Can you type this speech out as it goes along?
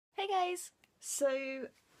guys! So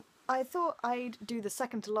I thought I'd do the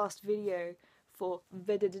second to last video for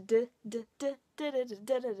Vedd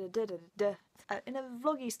in a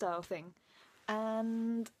vloggy style thing,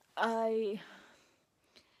 and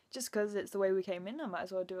just because it's the way we came in, I might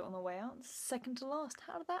as well do it on the way out. Second to last.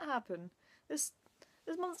 How did that happen? This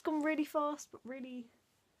month's gone really fast but really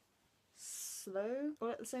slow all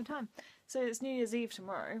at the same time. So it's New Year's Eve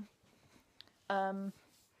tomorrow.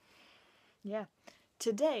 Yeah.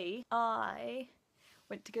 Today I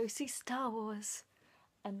went to go see Star Wars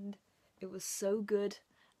and it was so good,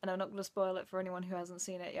 and I'm not going to spoil it for anyone who hasn't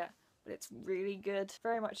seen it yet, but it's really good.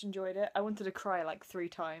 Very much enjoyed it. I wanted to cry like 3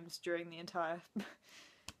 times during the entire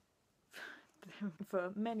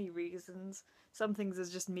for many reasons. Some things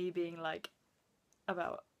is just me being like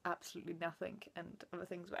about absolutely nothing, and other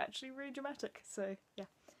things were actually really dramatic. So yeah,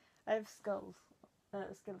 I have skeleton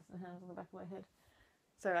hands on the back of my head,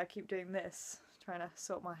 so I keep doing this, trying to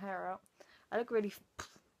sort my hair out. I look really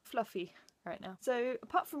fluffy right now. So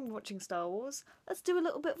apart from watching Star Wars, let's do a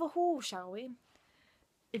little bit of a haul, shall we?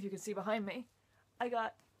 If you can see behind me, oh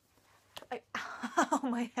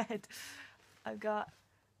my head, I've got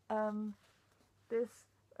this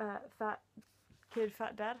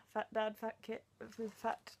fat dad,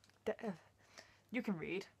 you can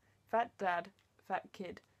read, Fat Dad, Fat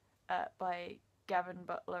Kid, by Gavin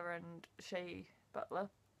Butler and Shay Butler.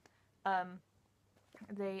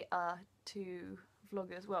 They are 2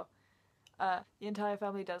 vloggers. Well, the entire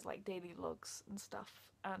family does like daily vlogs and stuff,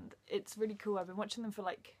 and it's really cool. I've been watching them for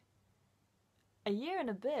like a year and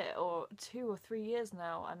a bit, or 2 or 3 years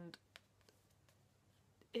now, and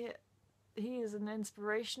he is an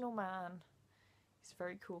inspirational man. He's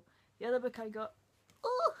very cool. The other book I got,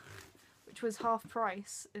 which was half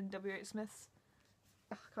price in W.H. Smith's.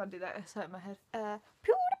 I can't do that, it's hurting my head.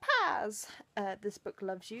 PewDiePie's This Book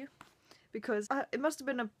Loves You, because it must have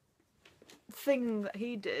been a thing that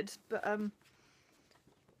he did, but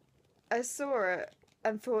I saw it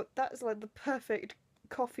and thought that's like the perfect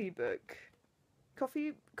coffee book.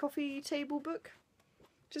 Coffee table book.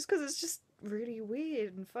 Just because it's just really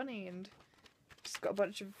weird and funny, and just got a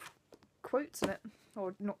bunch of quotes in it.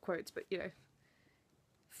 Or not quotes, but you know,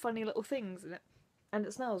 funny little things in it. And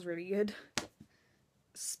it smells really good.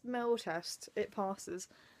 Smell test, it passes.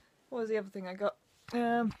 What was the other thing I got?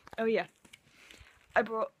 Oh yeah. I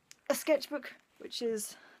brought a sketchbook, which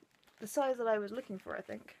is the size that I was looking for, I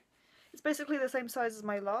think. It's basically the same size as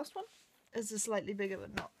my last one. It's just slightly bigger,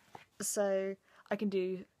 but not. So I can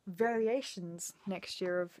do variations next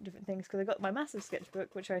year of different things, because I got my massive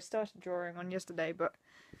sketchbook, which I started drawing on yesterday, but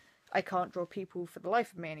I can't draw people for the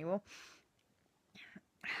life of me anymore.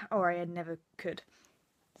 Or I never could.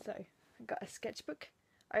 So I got a sketchbook.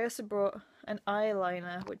 I also brought an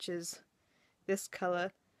eyeliner, which is this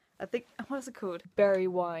colour. I think, what is it called? Berry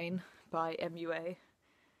Wine by MUA.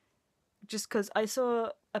 Just because I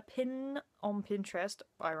saw a pin on Pinterest,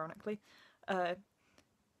 ironically, of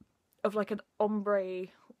like an ombre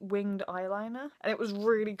winged eyeliner, and it was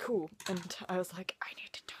really cool, and I was like, I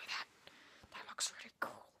need to do that. That looks really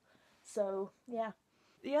cool. So yeah.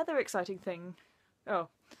 The other exciting thing, oh,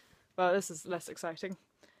 well, this is less exciting,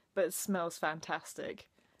 but it smells fantastic.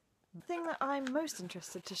 The thing that I'm most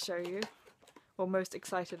interested to show you, or most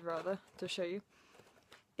excited rather to show you,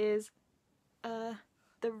 is the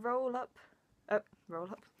the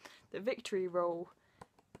victory roll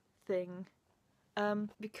thing.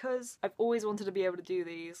 Because I've always wanted to be able to do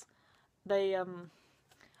these. I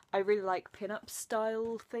really like pin-up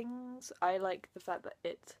style things. I like the fact that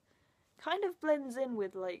it kind of blends in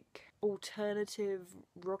with like alternative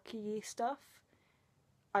rocky stuff.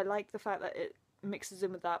 I like the fact that it mixes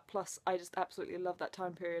in with that, plus I just absolutely love that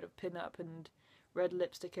time period of pin-up and red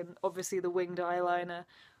lipstick and obviously the winged eyeliner,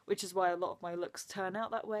 which is why a lot of my looks turn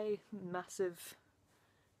out that way. Massive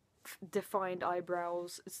defined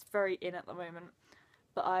eyebrows. It's very in at the moment,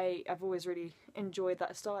 but I've always really enjoyed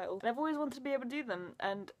that style, and I've always wanted to be able to do them,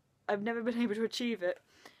 and I've never been able to achieve it.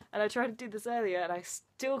 And I tried to do this earlier and I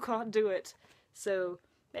still can't do it, so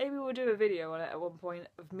maybe we'll do a video on it at one point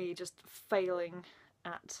of me just failing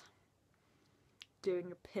at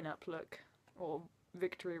doing a pin-up look or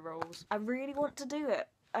victory rolls. I really want to do it,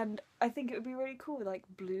 and I think it would be really cool with like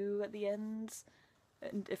blue at the ends,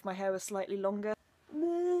 and if my hair was slightly longer.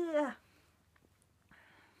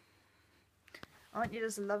 Aren't you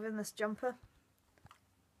just loving this jumper?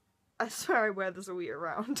 I swear I wear this all year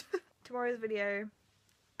round. Tomorrow's video,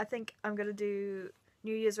 I think I'm gonna do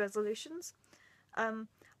New Year's resolutions. I'm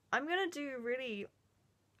gonna do really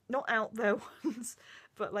not out there ones,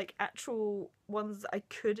 but like actual ones that I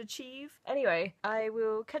could achieve. Anyway, I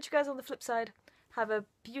will catch you guys on the flip side. Have a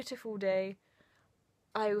beautiful day.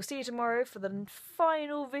 I will see you tomorrow for the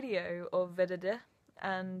final video of Vedd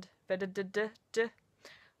and Vedd.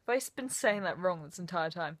 I've been saying that wrong this entire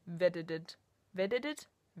time. Vedd.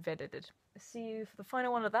 See you for the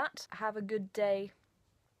final one of that. Have a good day.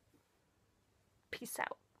 Peace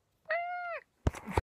out.